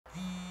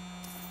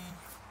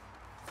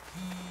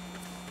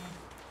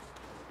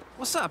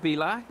What's up,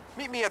 Eli?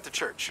 Meet me at the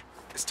church.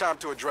 It's time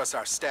to address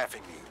our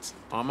staffing needs.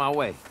 On my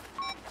way.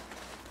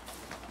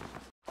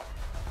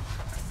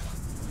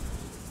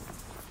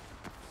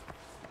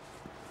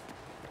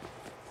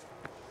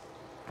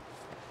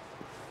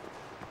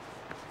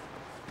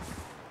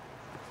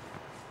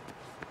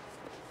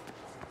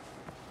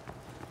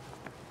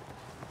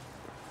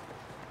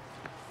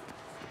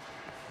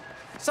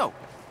 So,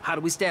 how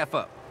do we staff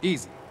up?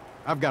 Easy.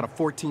 I've got a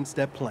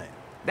 14-step plan.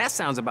 That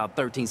sounds about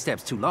 13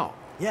 steps too long.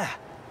 Yeah.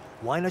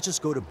 Why not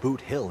just go to Boot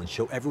Hill and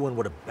show everyone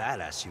what a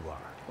badass you are?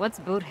 What's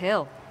Boot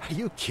Hill? Are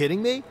you kidding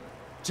me?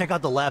 Check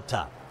out the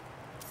laptop.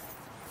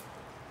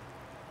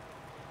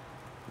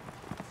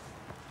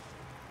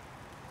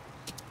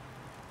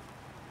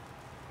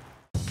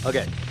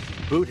 Okay,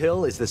 Boot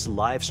Hill is this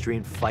live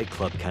stream fight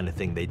club kind of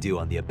thing they do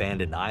on the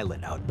abandoned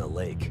island out in the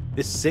lake.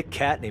 This sick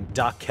cat named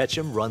Doc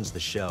Ketchum runs the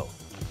show.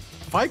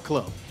 Fight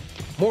Club?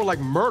 More like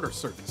murder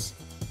circus.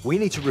 We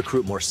need to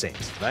recruit more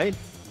saints, right?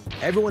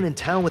 Everyone in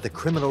town with a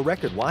criminal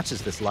record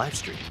watches this live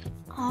stream.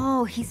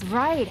 Oh, he's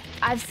right.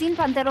 I've seen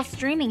Panteros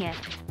streaming it.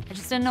 I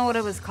just didn't know what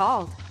it was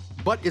called.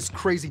 But it's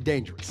crazy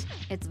dangerous.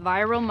 It's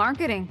viral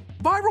marketing.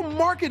 Viral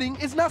marketing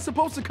is not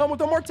supposed to come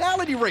with a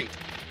mortality rate.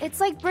 It's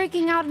like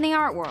breaking out in the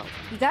art world.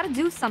 You gotta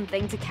do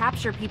something to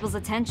capture people's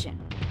attention.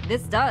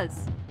 This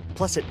does.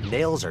 Plus, it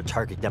nails our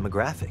target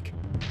demographic.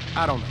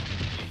 I don't know.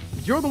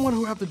 You're the one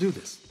who have to do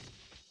this.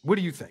 What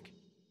do you think?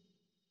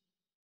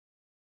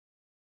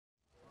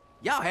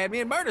 Y'all had me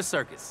in murder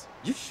circus.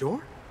 You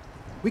sure?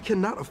 We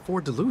cannot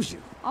afford to lose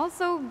you.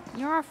 Also,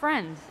 you're our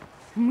friend.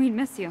 We'd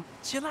miss you.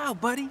 Chill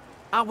out, buddy.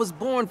 I was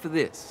born for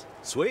this.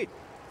 Sweet.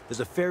 There's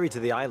a ferry to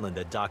the island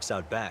that docks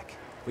out back.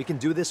 We can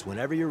do this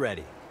whenever you're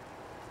ready.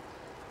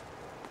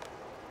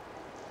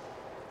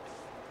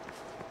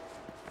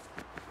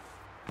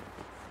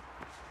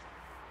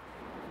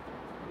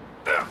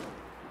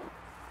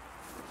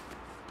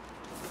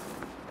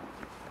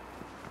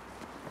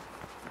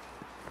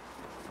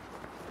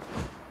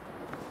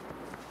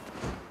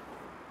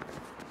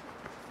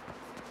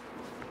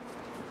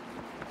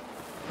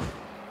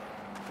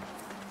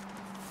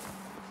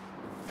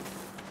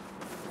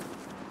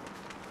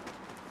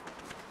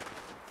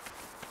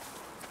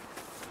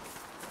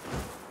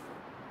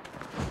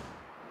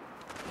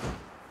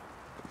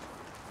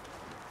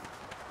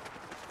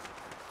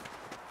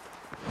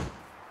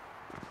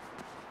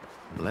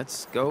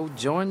 Let's go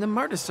join the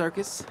murder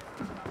circus.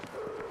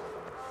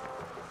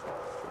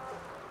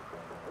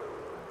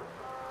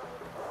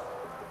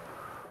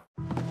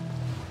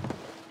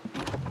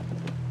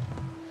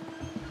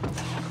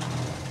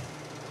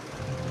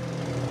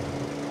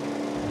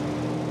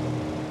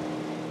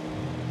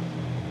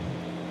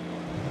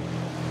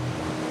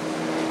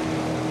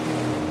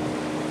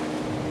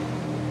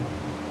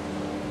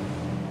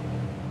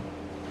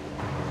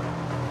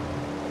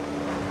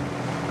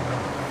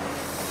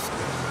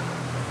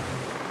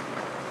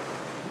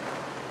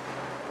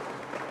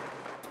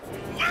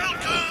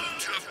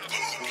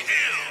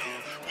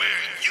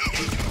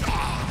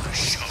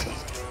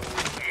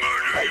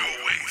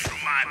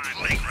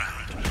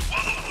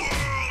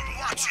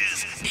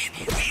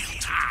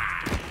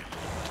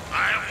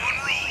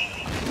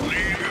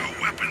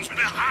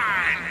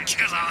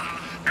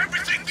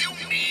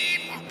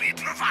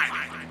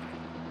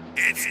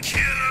 It's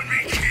kill or be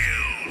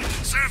killed.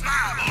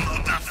 Survival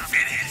of the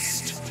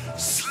fittest.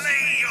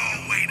 Slay your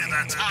way to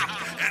the top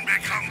and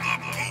become the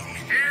Boot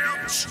Hill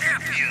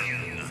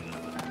champion.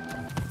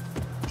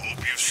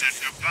 Hope you said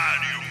goodbye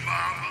to your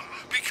mama,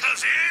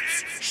 because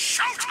it's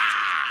showtime!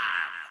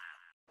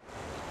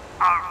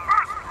 Our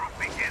first group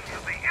begins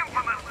at the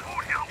infamous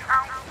Boot Hill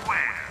Town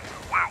Square,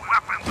 where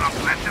weapons are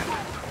plentiful,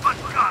 but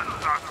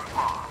guns are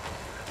small.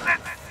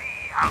 Let's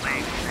see how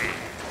they fare.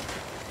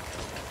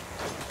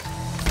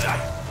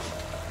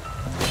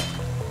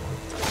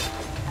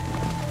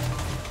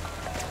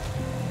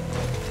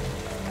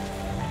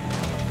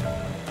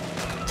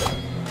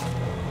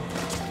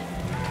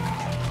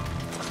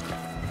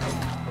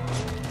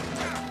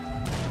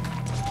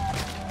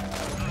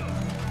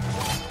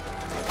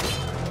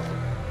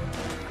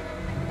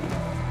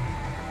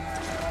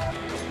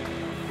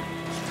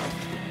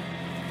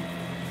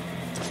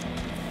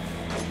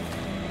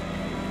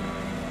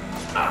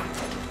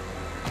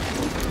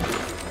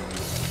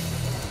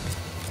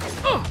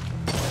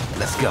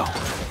 Let's go.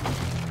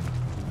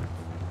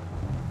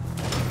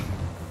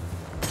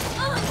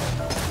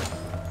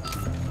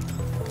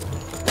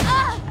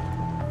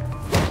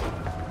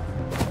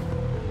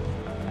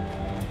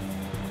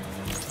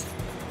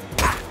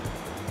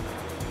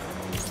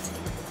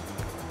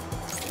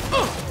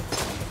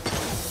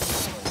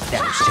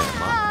 That was just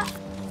mine.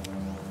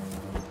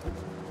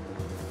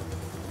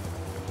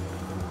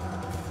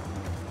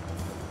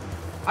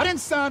 I didn't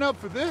sign up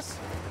for this.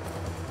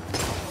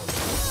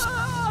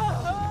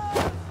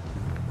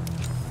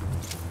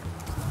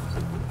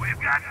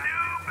 We've got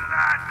new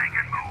blood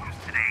making moves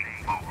today,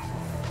 folks.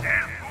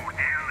 And Boot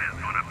Hill is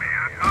gonna be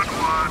a good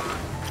one.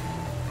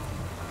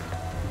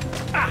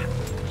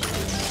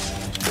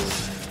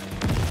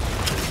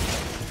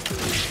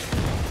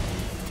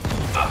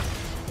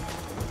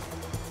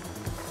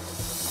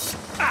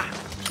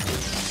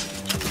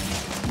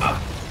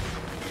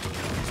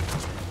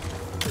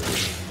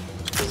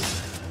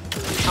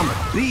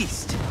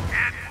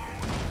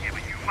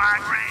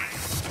 migraine?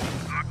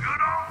 The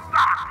good old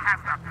Doc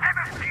has the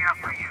panacea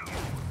for you.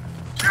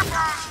 Step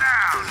on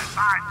down and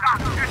buy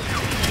Doc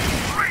Ketchum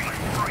free.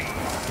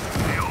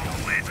 The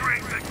only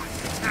drink that can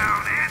keep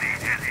down any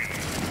headache.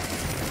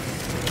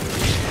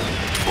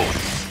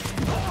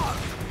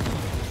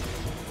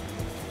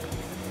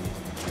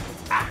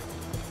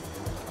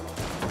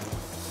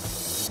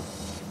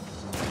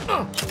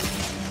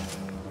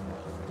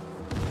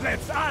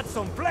 Let's add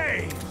some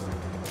flames!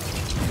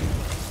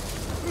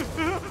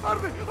 The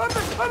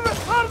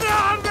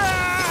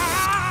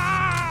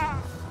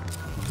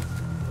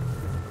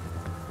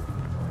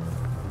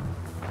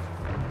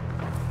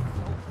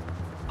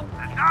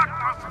Doc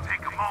wants to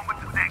take a moment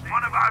to thank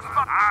one of our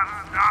sponsors. I'm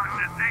starting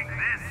to think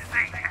this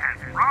state has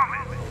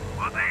promise.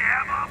 Will they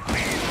have a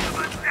piece of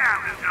a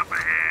challenge up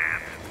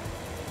ahead?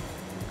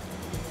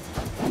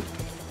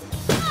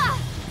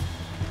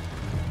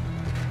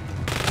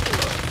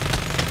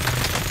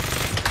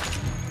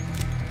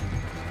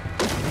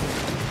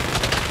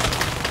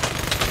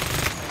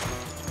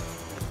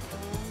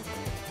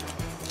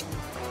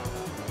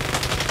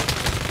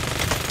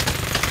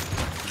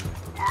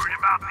 Worried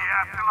about the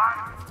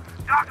afterlife?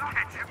 Doc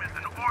Ketchum is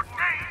an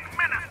ordained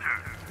minister.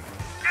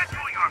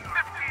 Schedule your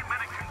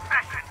 15-minute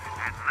confession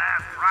at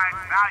last price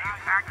value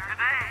pack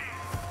today.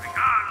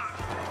 Because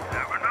you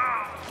never know.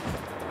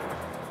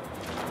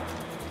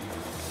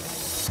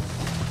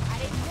 I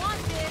didn't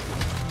want this.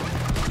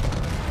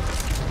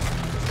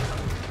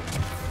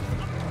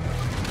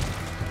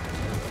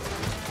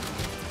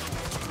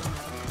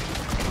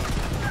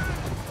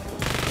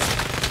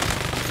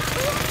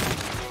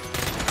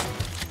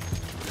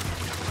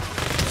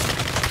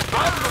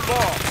 I'm the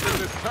boss in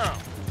this town.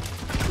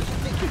 What do you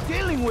think you're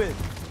dealing with?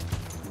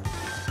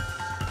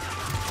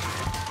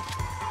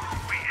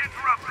 We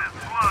interrupt this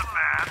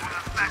bloodbath with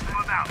a special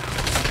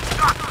announcement.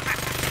 Doc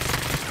Ketchum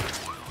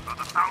for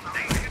the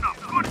foundation of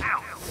good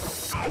health.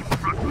 Don't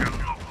trust your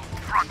local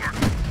druggist.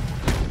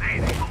 They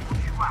sold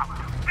you out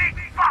to Big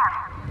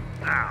Pharma.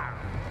 Now,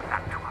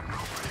 back to our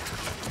program.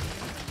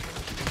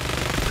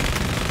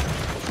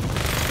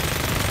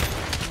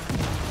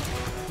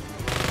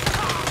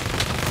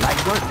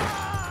 Nice work.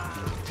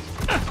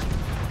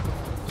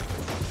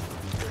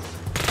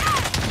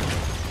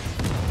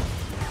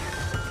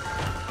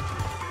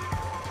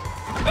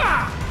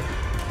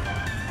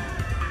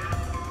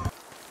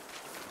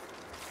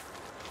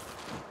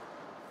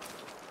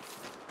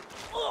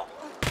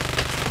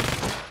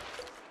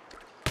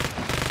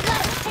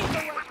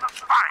 Even the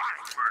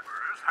finest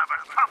murderers have a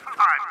tough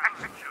time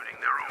executing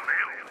their own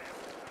aliens.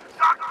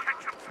 Doc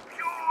Ketchum's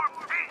pure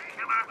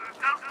painkiller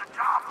does the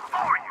job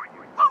for you.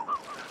 Oh,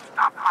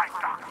 stop by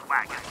Doc's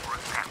wagon for a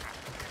sample.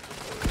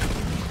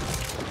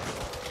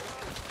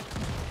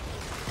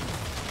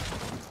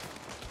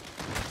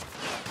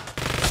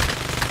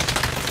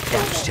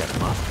 Yeah, shut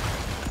him up.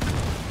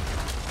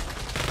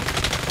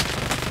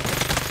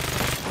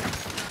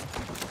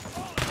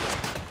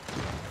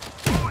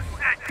 Who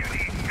said you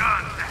need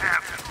guns to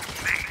have true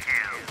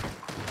mayhem?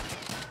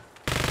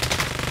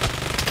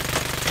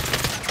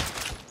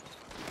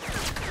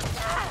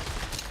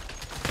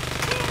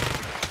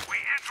 We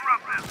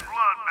interrupt this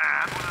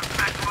bloodbath with a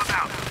special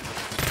announcement.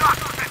 Doc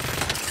Ketchum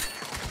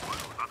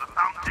for the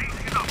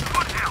foundation of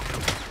good health.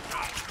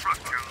 Don't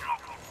trust your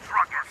local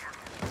druggist.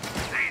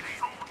 They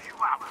sold you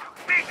out to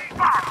Big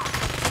Pharma.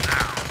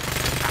 Now,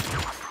 back to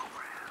our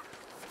program.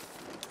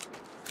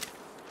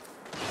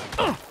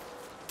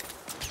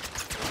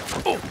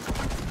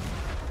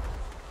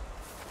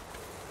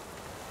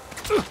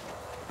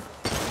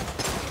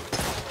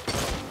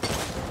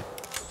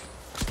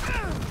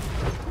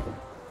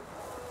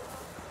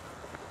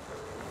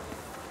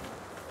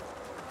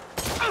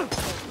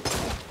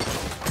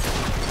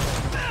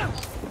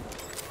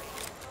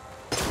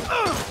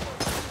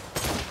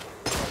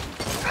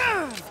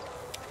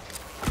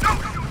 No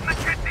shooting the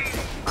kidneys.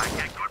 I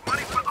get good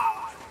money for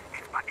those.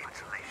 It's my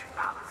insulation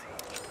policy.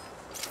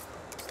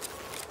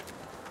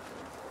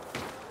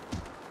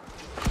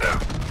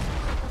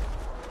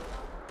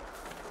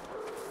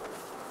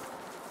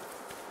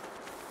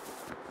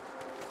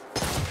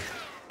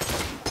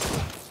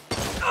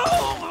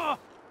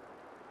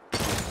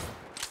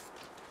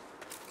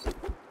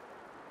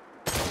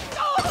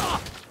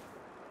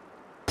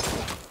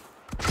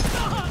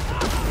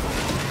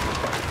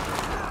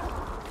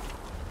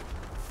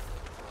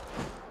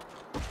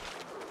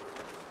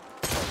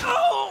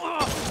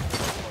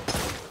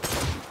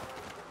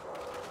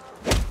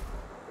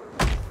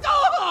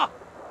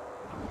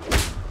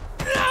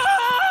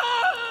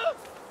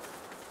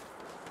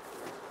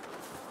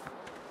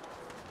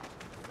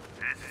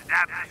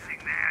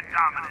 Establishing their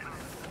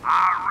dominance,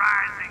 our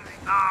rising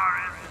star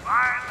is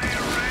finally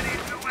ready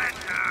to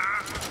enter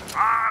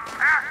our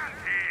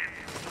patented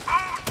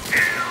Boot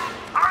Hill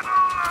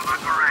Tunnel of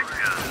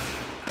Aggression.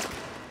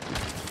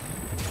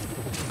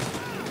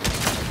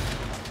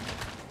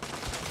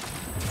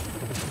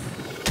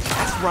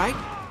 That's right.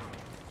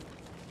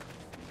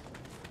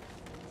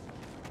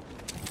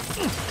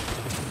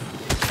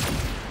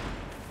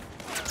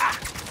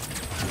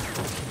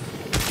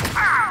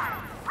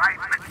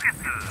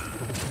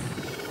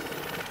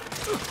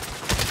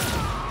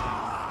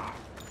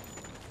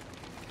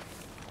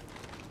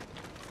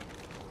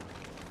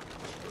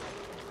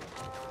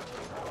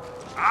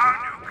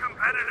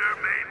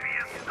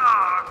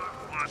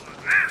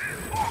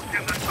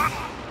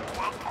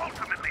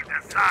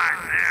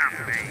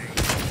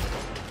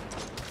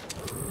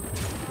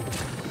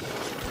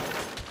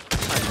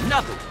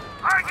 Nothing.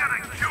 I got a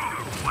cure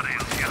for what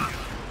ails you.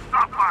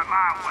 Stop by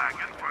my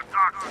wagon for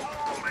dark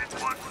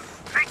all-in-one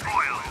snake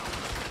oil.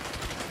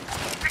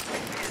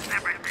 Is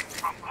everything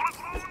from bullet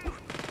wounds?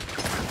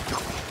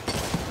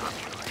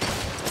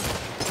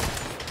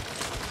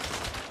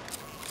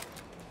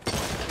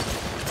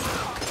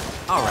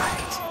 All right.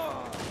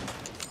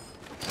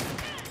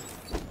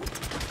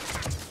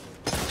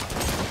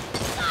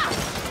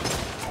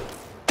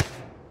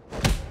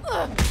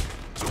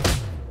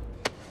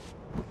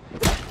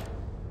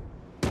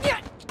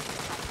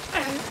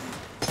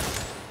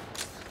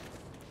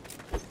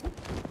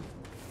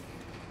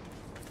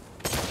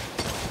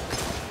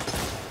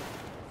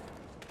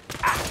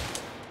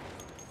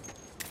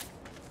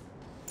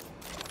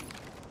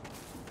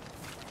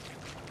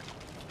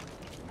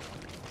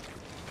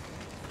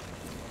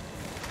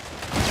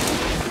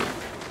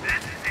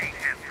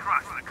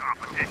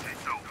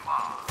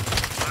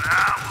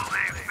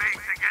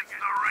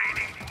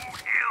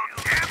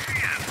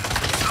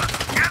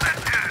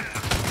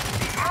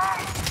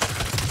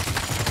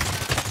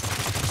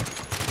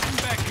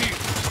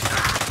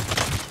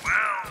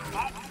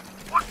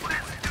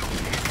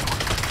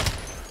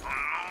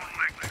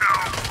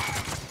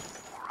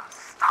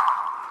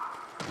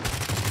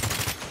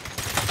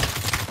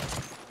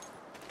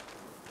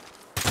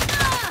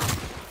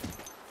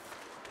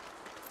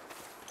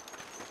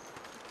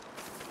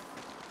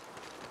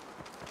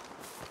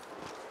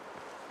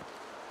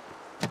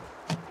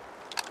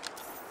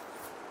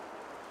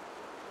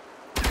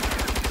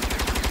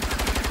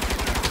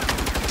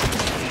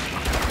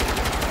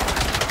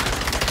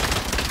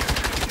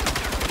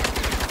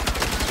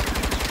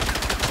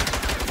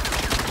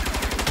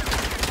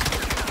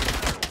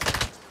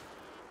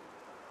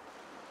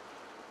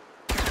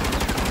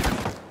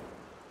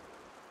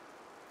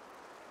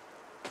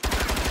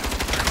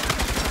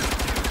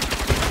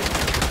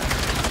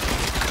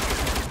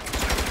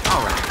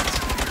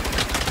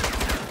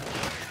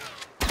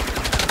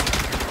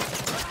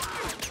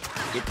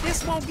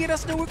 This won't get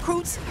us no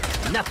recruits.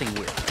 Nothing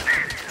will. This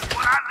is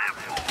what I live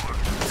for.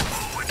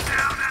 Mowing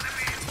down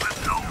enemies with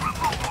no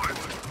reward.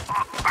 A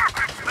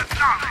perfect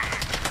finale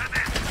to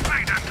this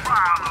greater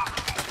trial of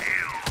Boot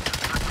Hill.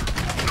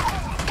 Who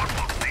knows what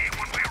we'll see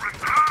when we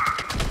return?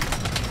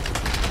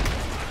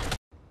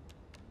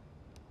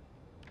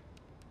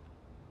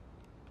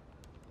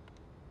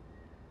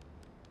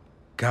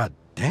 God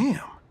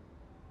damn.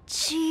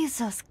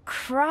 Jesus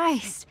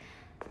Christ.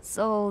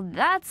 So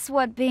that's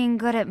what being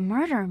good at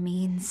murder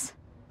means.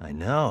 I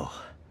know.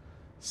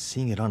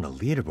 Seeing it on the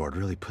leaderboard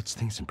really puts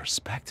things in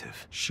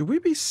perspective. Should we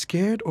be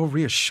scared or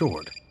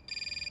reassured?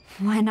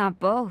 Why not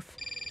both?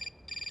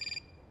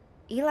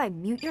 Eli,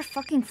 mute your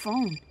fucking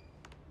phone.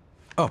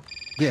 Oh,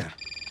 yeah.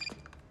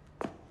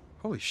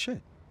 Holy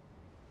shit.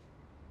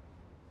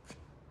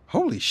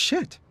 Holy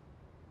shit.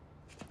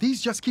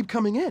 These just keep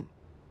coming in.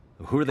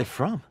 Who are they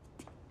from?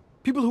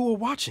 People who are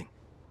watching.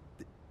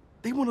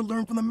 They want to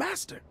learn from the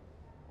master.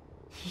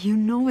 You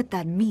know what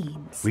that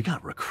means. We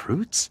got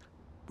recruits?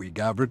 We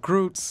got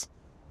recruits.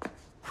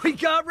 We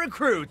got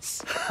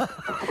recruits!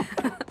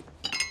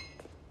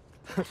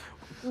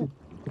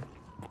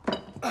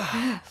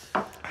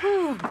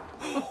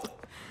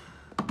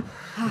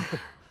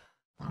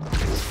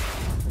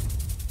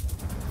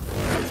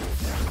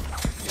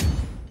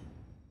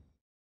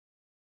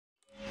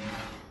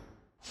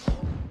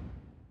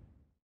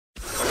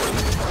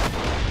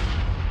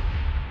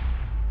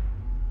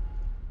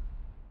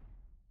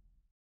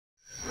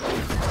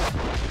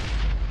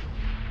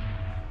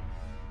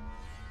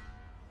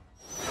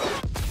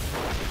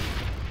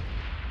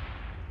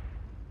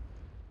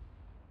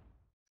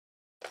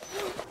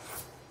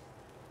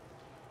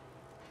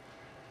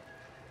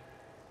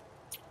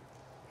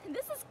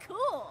 This is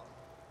cool.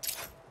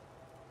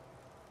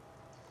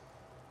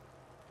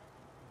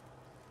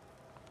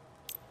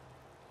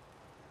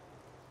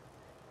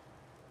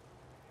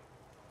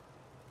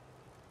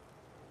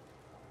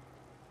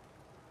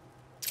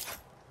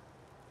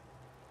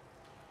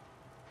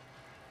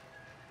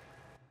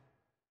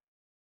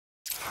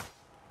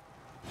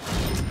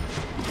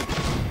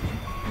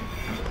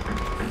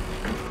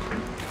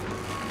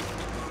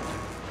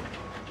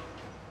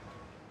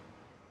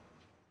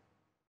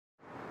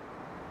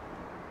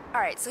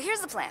 Alright, so here's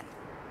the plan.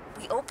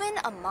 We open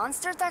a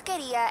monster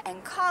taqueria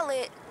and call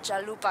it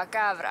Chalupa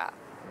Cabra.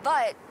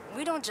 But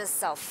we don't just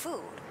sell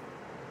food.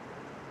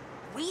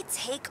 We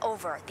take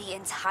over the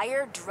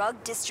entire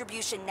drug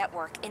distribution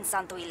network in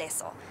Santo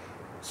Ileso.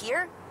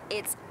 Here,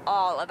 it's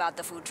all about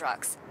the food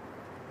trucks.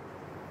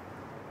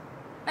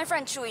 My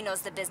friend Chuy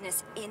knows the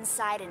business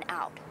inside and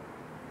out.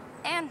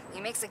 And he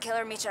makes a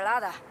killer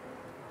michelada.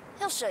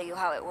 He'll show you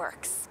how it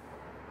works.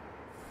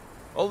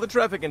 All the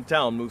traffic in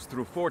town moves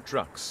through 4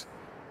 trucks.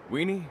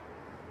 Weenie,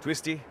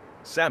 Twisty,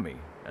 Sammy,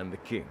 and the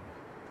King.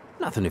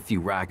 Nothing a few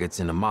rockets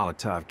and a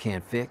Molotov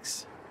can't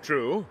fix.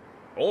 True.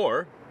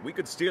 Or we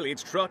could steal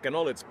each truck and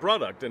all its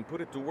product and put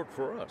it to work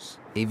for us.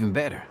 Even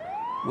better.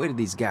 Where do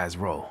these guys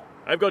roll?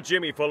 I've got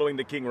Jimmy following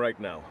the King right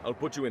now. I'll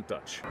put you in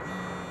touch.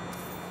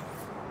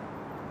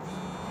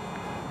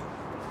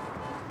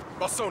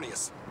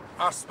 Bosonius,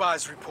 our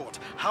spies report.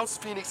 House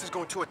Phoenix is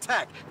going to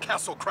attack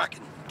Castle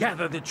Kraken.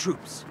 Gather the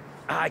troops.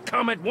 I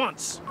come at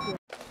once.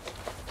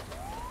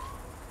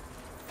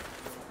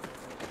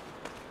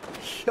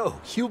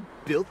 Yo, you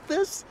built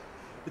this?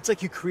 It's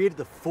like you created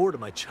the fort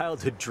of my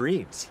childhood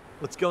dreams.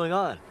 What's going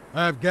on?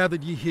 I have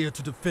gathered ye here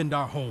to defend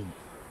our home.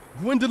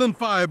 Gwendolyn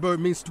Firebird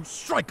means to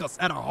strike us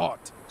at our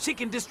heart. She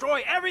can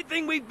destroy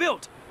everything we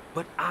built,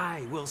 but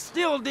I will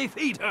still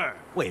defeat her.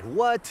 Wait,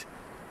 what?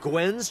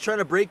 Gwen's trying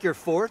to break your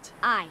fort?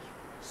 Aye.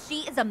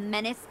 She is a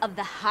menace of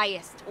the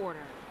highest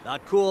order.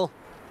 Not cool.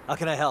 How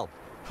can I help?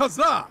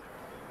 Huzzah!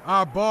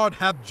 Our bard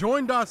hath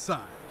joined our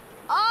side.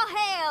 All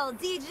hail,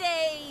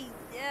 DJ...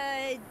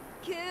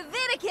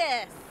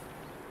 Kviticus!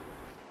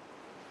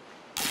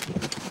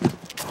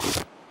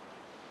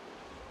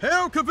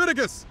 Hail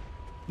Kviticus!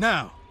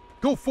 Now,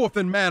 go forth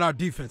and man our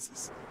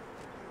defenses.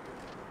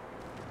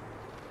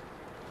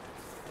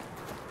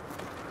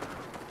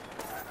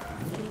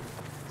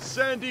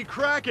 Sandy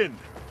Kraken,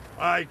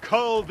 I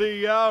call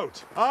thee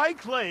out. I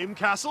claim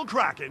Castle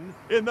Kraken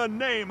in the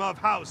name of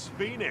House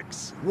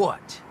Phoenix.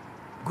 What?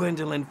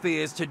 Gwendolyn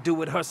fears to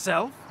do it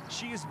herself?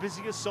 She is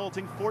busy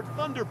assaulting Fort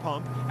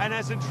Thunderpump and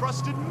has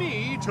entrusted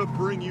me to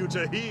bring you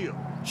to heel.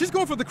 She's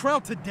going for the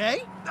crown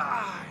today?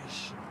 I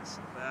shouldn't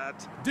say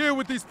that. Deal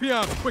with these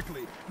peons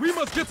quickly. We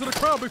must get to the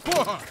crown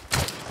before her.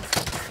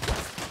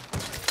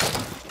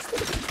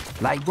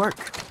 Light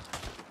work.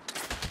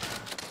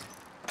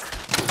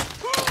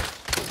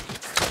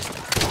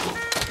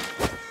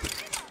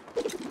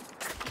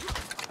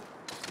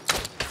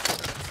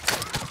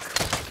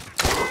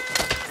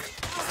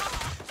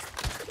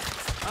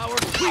 Our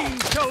queen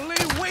shall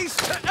lay waste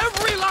to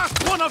every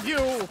last one of you!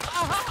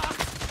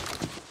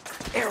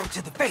 Arrow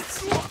to the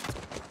face.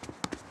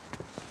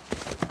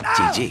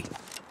 GG.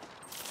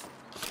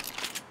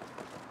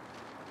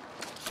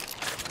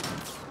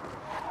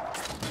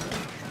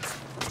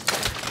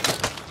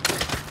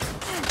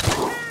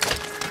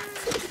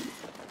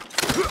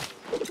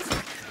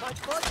 My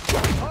butt is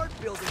hard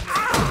building this.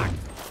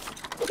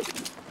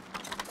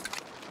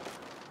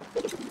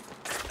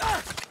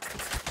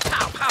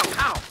 Pow, pow,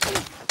 pow!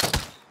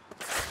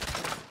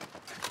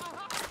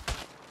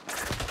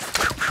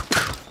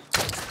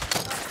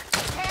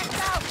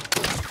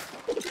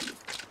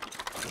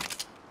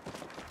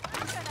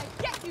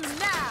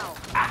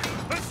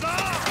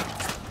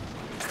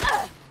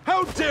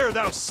 How dare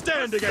thou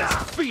stand against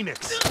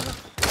Phoenix?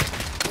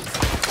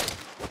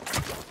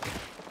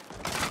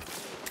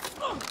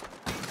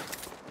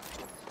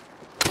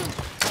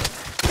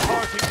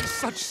 Parting is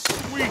such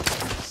sweet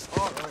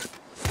sorrow.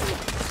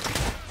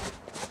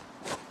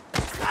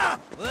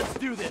 Let's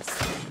do this.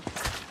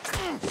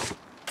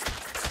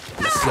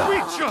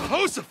 Sweet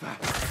Jehoshaphat!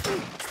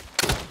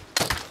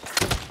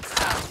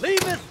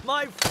 Leaveth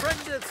my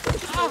friendeth the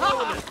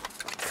element.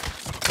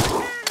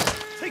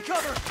 Take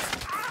cover!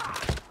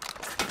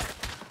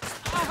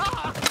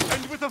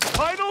 And with a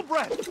final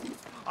breath,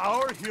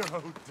 our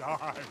hero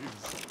dies.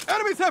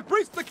 Enemies have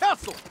breached the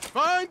castle.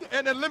 Find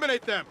and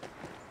eliminate them.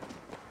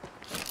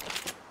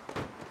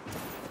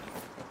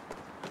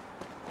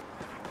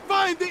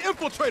 Find the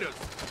infiltrators.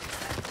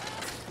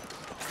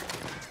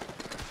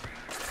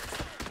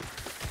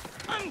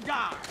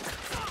 Undar!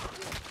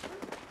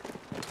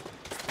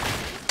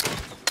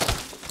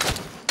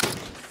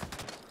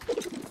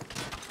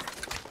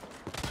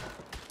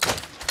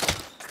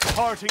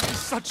 Parting is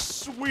such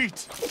sweet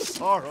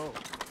sorrow.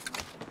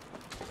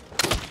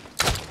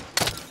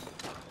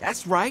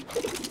 That's right.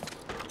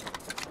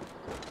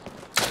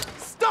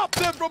 Stop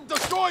them from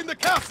destroying the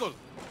castle.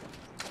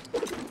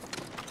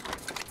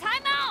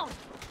 Time out!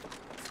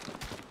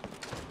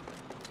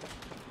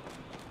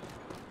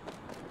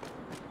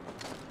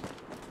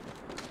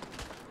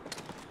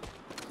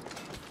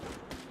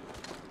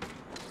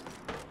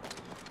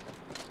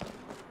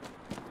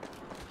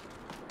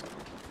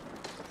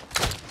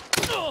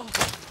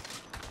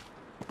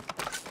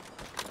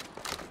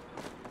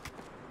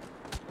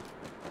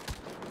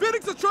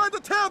 Phoenix is trying to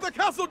tear the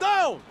castle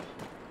down.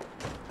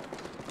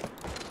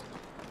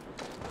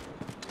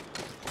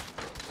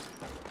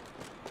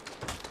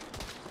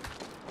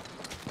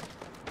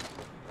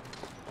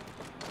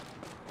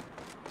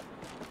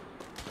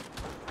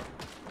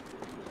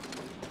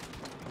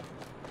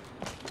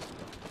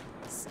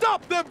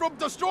 Stop them from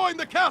destroying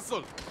the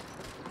castle!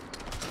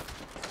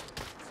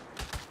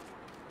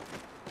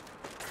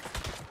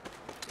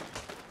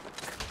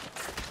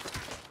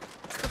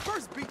 The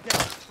first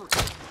beatdown is free.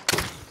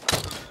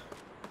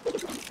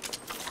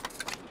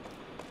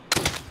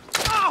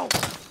 Ow!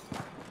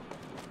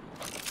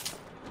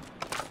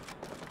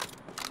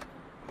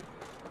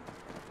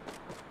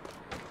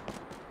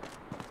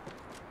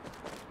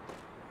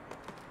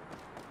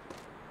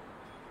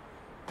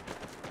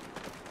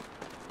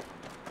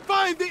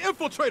 Find the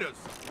infiltrators!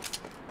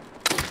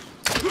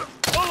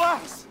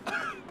 Alas!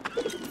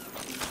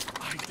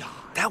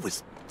 That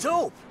was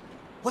dope!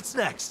 What's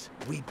next?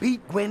 We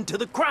beat Gwen to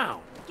the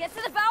crown. Get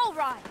to the vowel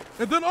rod.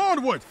 And then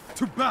onward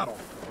to battle.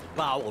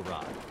 Bowel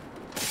Rod.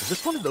 Is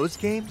this one of those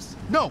games?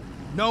 No,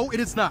 No, it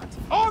is not.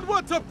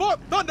 Onward to Fort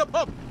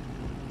Thunderpump!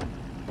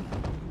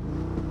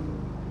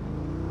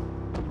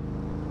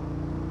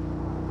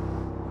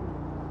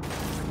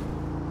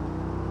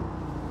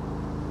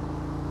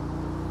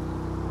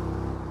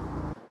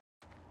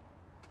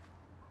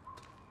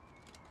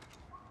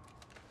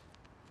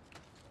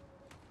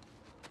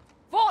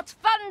 Fort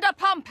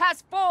Thunderpump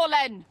has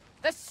fallen!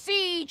 The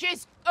siege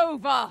is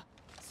over!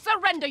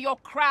 Surrender your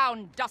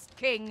crown, Dust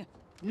King!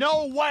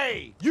 No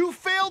way! You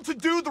failed to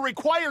do the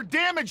required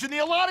damage in the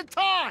allotted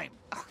time!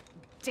 Ugh,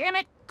 damn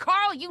it,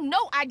 Carl, you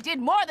know I did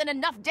more than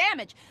enough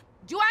damage.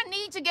 Do I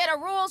need to get a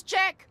rules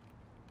check?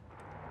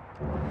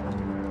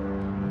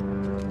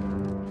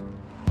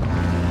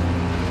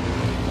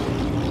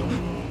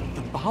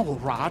 The bowel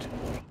rod?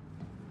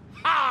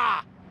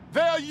 Ha!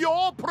 They're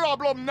your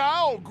problem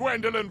now,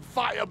 Gwendolyn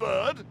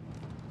Firebird!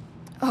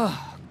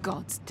 Oh,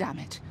 gods damn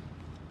it.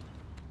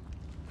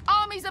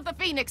 Armies of the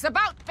Phoenix,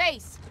 about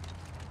face!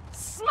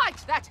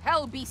 Smite that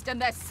hell beast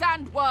and their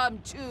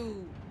sandworm,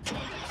 too!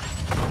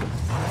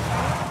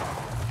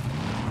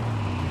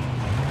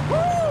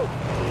 Woo!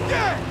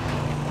 Yeah!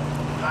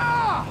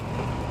 Ah!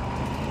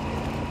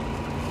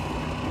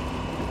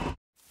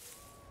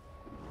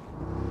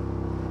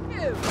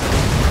 Ew.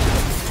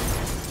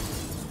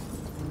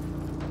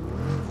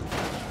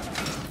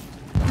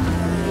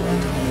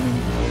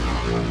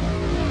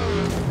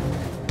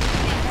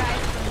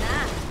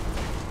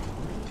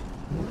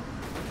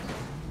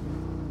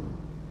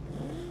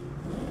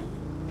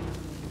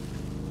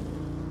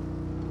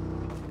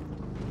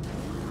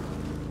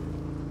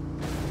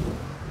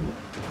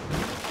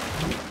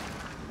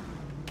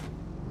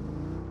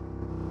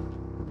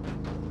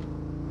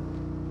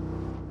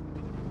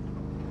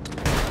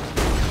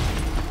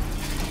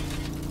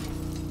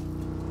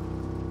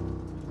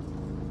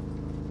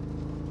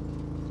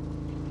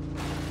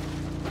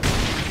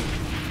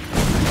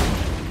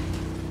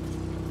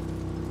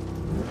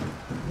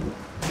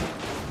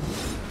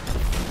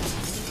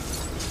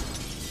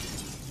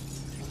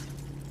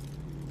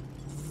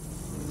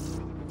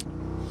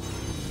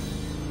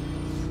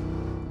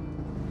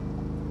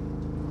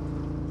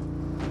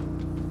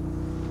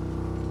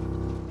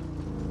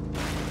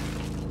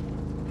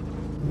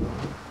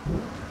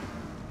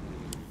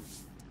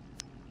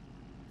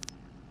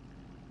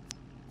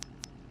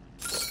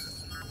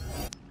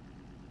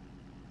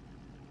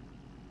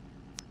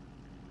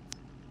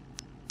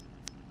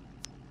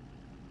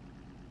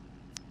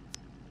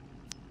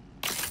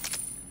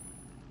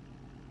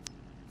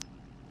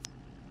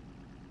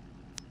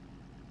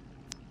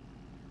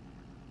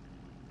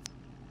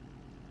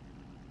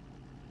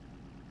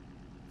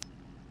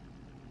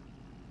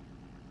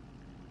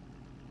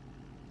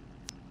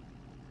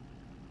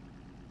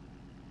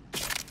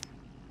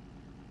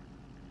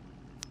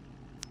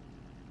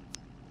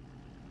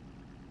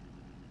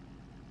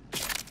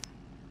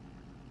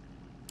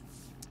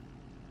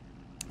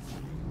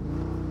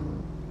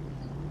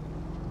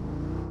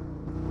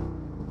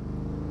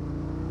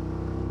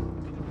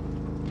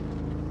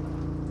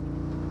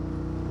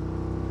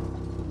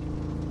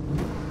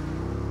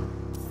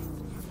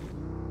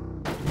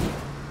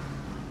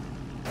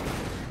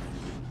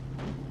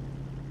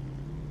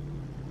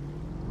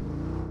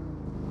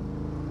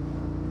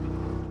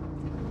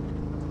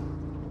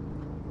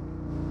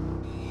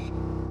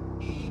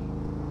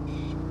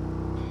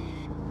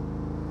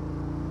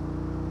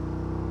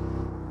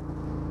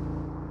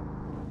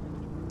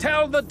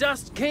 Tell the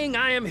Dust King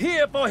I am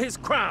here for his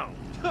crown.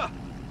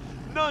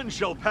 None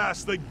shall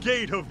pass the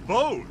Gate of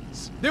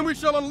Bones. Then we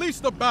shall unleash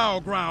the bow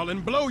growl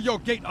and blow your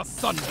gate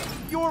asunder.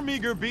 Your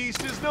meager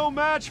beast is no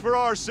match for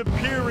our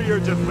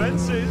superior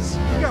defenses.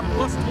 You got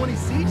plus 20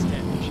 siege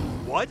damage.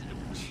 What?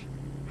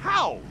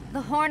 How?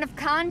 The Horn of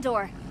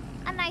Condor.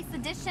 A nice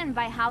addition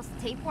by House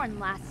Tapeworm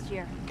last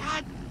year.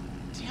 God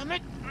damn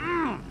it!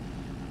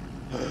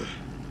 The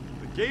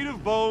Gate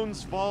of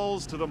Bones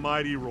falls to the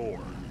mighty roar.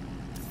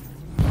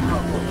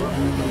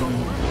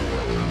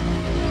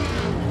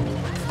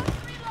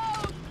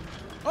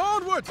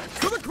 Onward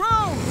to the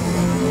crown!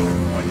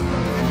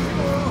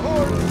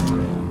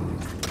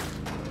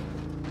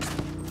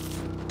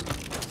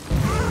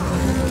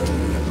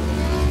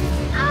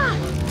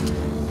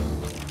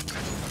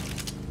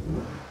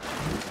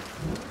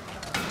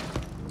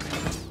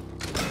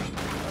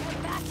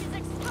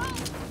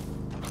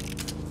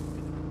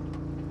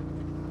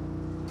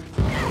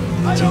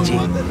 I don't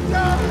want to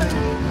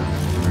die!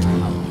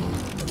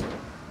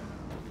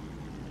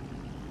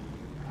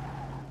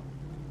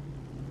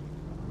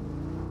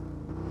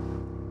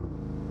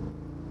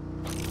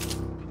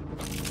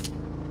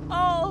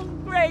 All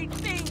great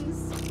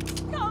things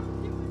come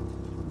to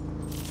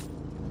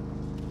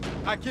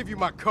it. I give you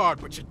my card,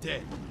 but you're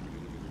dead.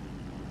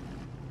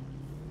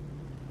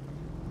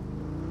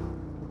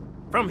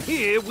 From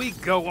here, we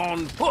go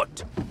on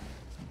foot.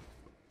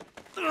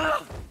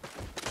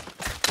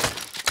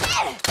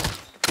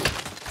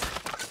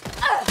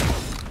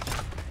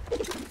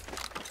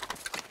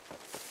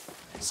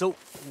 So,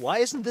 why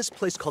isn't this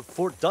place called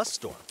Fort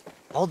Duststorm?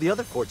 All the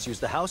other forts use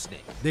the house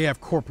name. They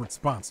have corporate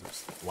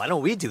sponsors. Why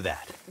don't we do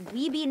that?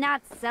 We be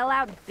not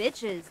sellout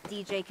bitches,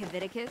 DJ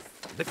Kaviticus.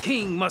 The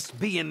king must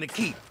be in the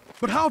keep.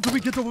 But how do we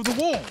get over the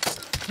walls?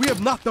 We have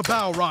not the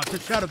bow rod to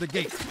shatter the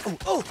gate.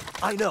 Oh,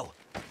 I know.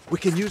 We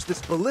can use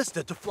this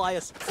ballista to fly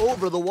us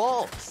over the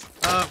walls.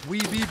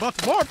 We be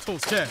but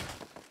mortals, can.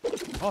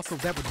 Also,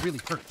 that would really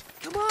hurt.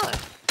 Come on.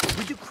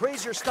 We do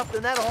crazier stuff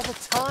than that all the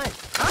time.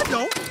 I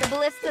don't. The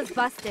ballista's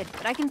busted,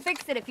 but I can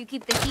fix it if you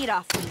keep the heat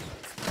off me.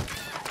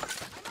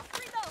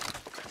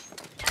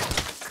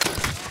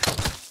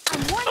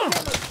 I'm one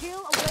yellow kill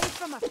away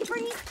from a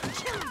free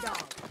chili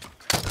dog.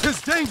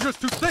 It's dangerous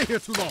to stay here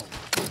too long.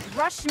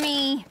 Rush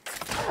me.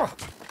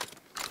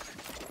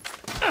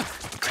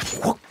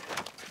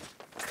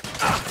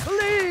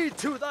 Lead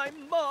to thy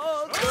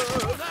mother,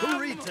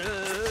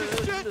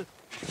 Cretan.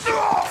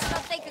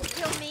 Thought they could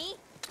kill me?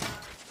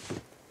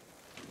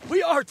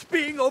 We aren't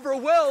being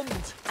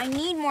overwhelmed. I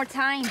need more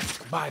time.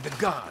 By the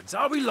gods,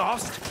 are we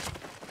lost?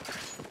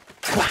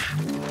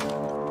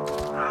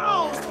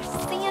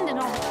 Sand and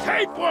all.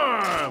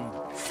 Tapeworm!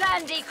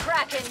 Sandy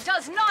Kraken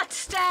does not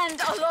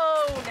stand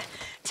alone.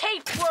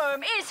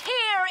 Tapeworm is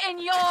here in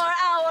your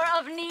hour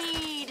of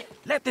need.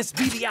 Let this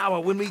be the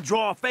hour when we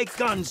draw fake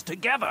guns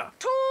together.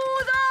 To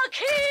the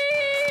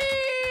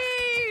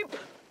keep!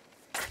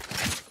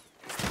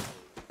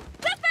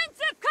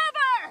 Defensive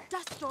cover!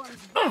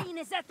 Duststorm's reign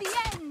is at the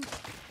end.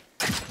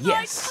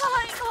 Yes.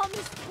 My time on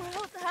this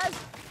world has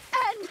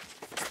end.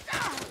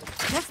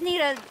 Just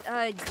need a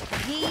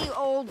ye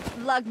old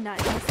lug nut.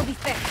 This will be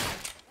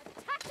fixed.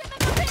 Attack him in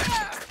the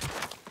rear!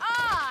 I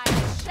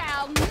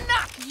shall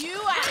knock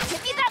you out!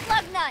 Give me that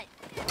lug nut!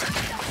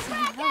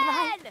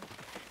 Dragon!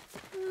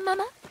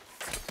 Mama?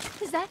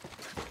 Is that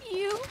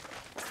you?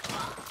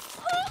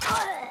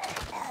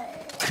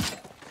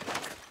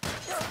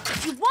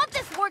 If you want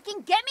this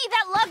working, get me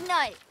that lug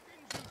nut!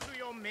 To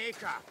your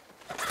maker.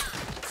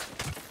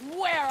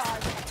 Where are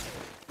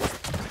they?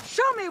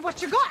 Show me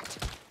what you got!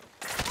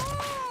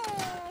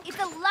 It's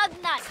a lug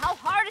nut. How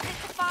hard is it to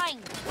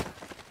find?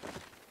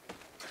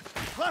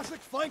 Classic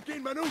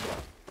flanking maneuver.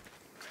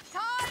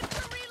 Time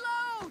to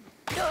reload!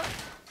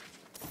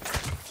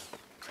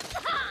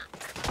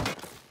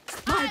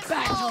 My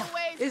battle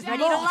is Ready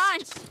to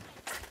launch.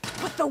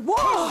 but the war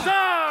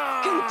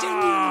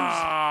continues.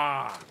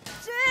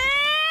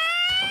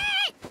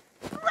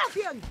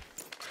 Ruffian!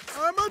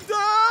 I'm a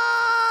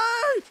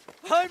die!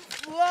 I'm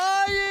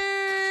flying!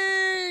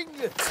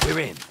 We're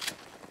in.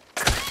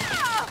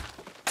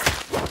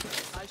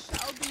 I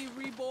shall be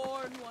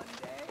reborn one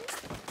day.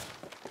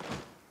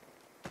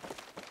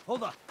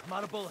 Hold on, I'm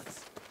out of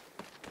bullets.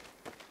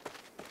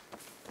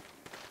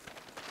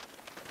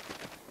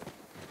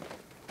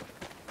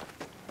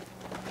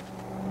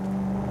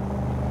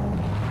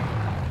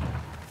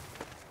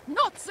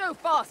 Not so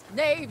fast,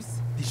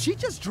 knaves! Did she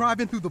just drive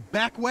in through the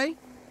back way?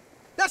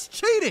 That's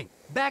cheating!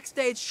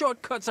 Backstage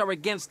shortcuts are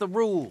against the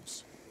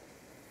rules.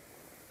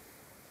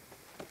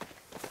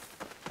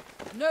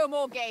 No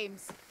more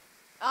games.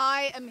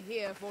 I am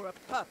here for a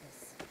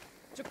purpose.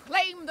 To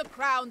claim the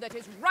crown that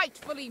is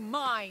rightfully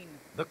mine.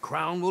 The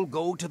crown will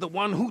go to the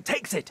one who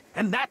takes it,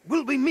 and that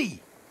will be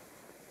me.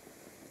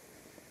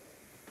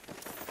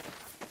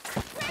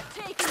 We're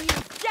taking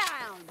you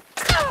down!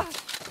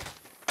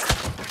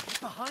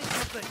 Behind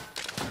something.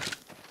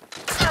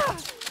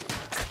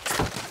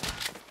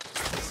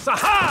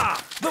 Saha!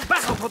 The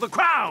battle for the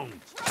crown!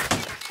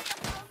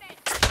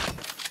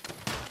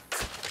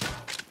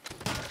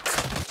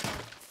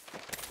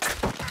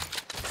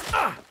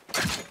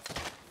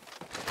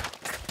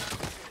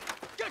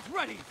 Get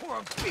ready for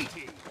a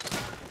beating!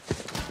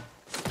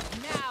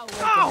 Now we're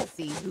gonna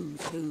see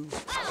who's who.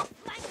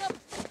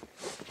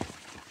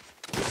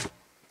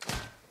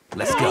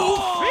 Let's go.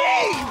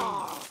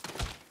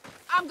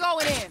 I'm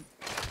going in.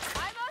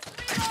 I must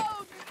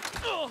reload.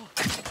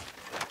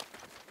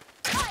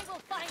 I will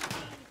find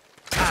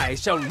thee! I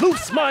shall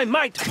loose my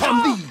might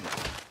upon thee!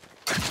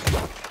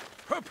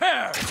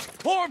 Prepare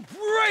for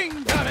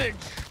brain damage!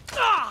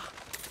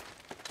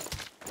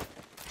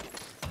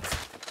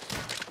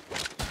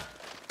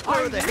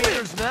 Where are the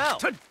haters now?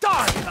 To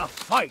die in a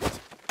fight!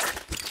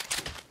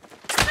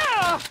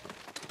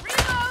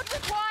 Reload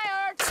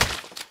required.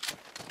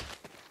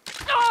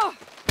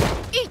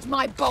 Eat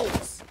my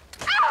bolts.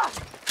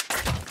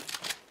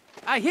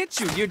 I hit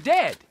you, you're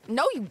dead.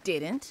 No, you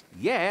didn't.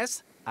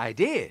 Yes, I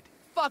did.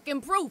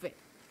 Fucking prove it.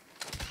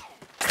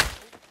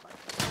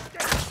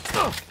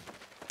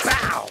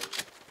 Bow!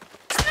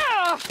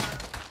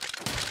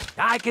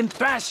 I can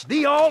thrash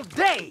thee all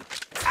day!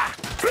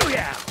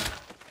 Booyah!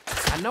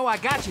 I know I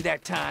got you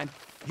that time.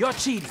 You're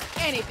cheating.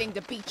 Anything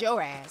to beat your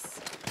ass.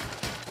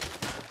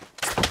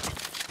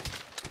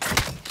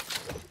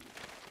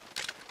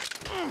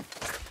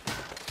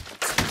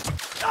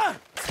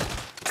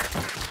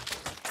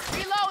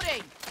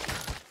 Reloading!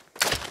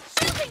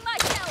 Shooting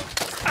myself!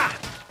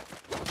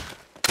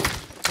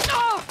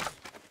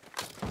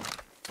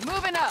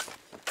 Moving up.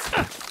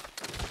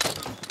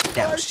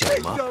 That'll shut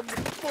him up.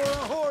 For a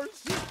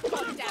horse.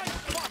 Fuck down,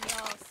 come on,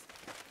 y'all.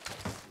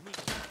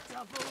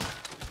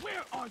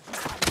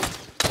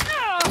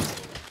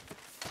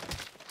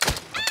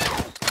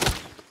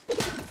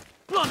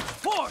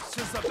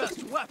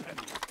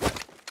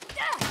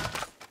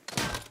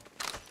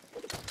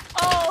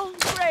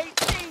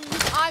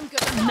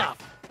 Enough!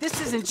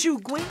 This isn't you,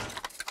 Gwen.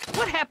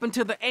 What happened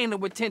to the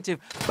anal-retentive,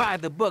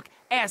 by-the-book,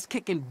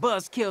 ass-kicking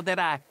buzzkill that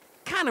I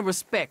kind of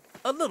respect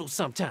a little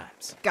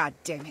sometimes? God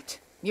damn it.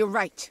 You're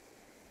right.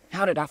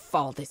 How did I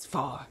fall this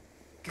far?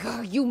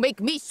 God, you make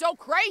me so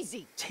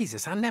crazy!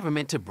 Jesus, I never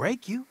meant to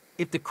break you.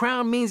 If the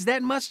crown means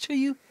that much to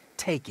you,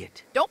 take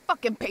it. Don't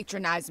fucking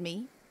patronize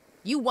me.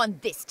 You won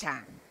this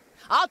time.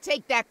 I'll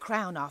take that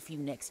crown off you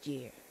next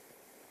year.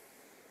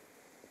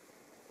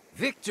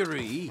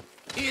 Victory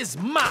is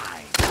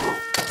mine!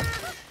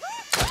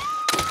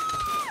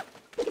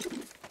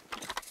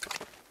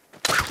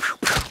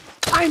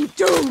 I'm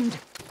doomed!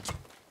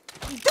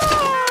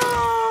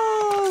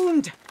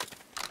 Doomed!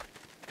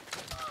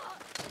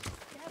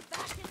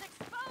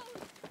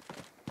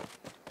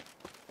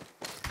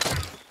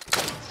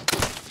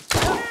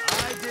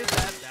 I did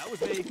that. That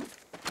was me.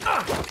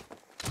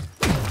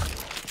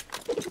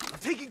 I'm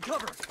taking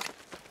cover.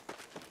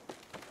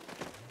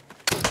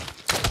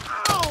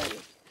 Ow!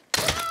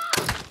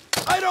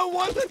 I don't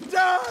want to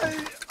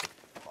die!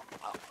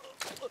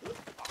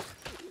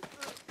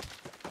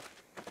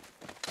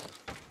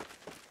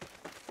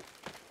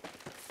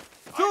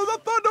 To the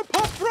Thunder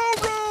Pump Pro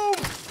Room!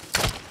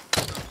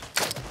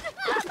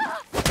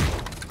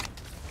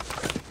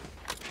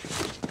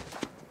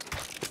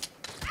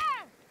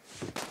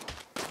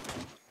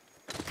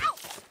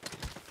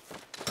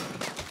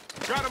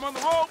 Got him on the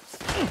ropes!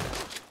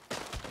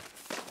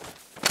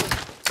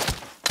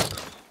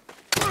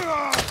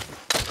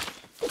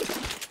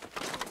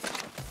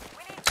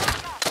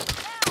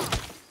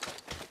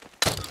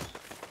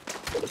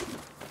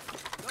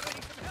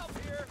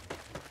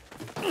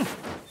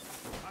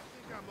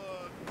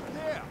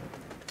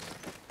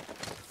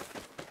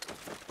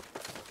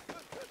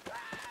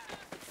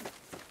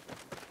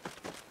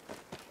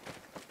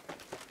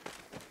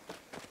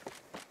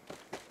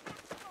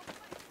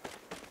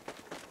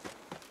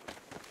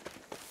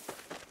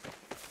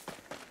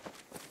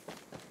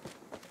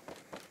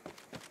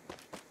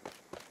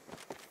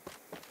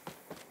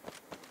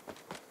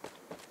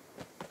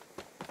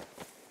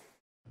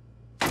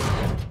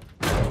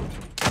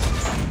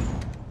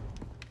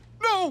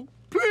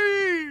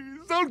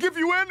 I'll give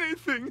you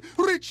anything.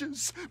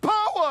 Riches,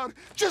 power.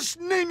 Just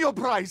name your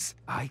price.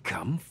 I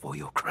come for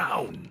your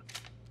crown.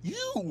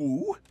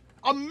 You?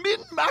 A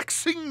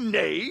min-maxing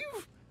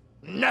knave?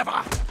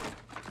 Never.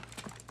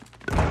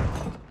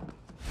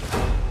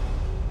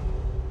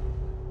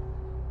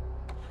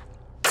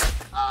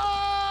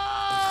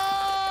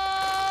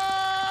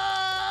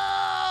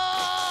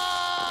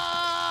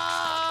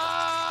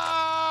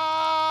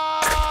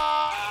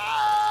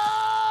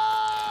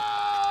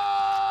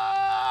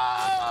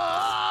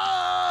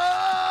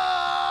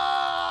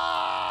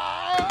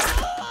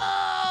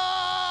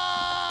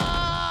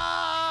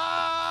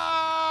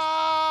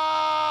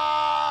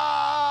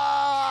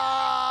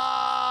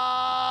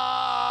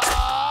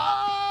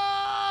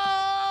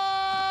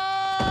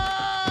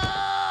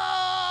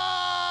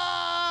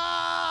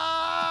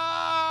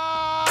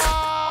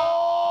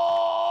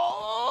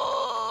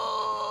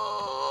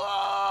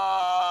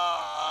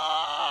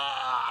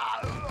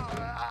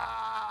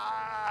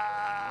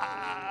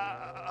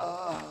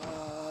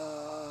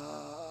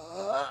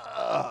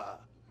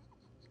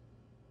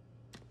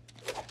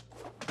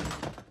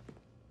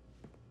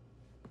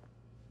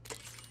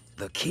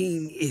 The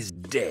king is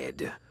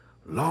dead.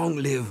 Long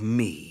live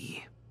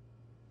me.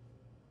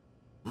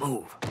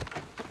 Move.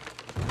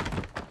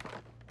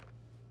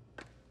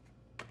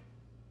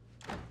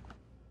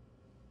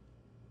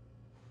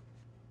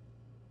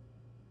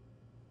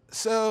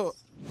 So,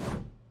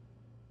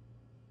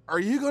 are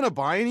you gonna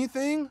buy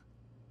anything?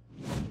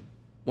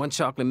 1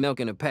 chocolate milk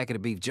and a packet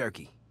of beef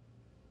jerky.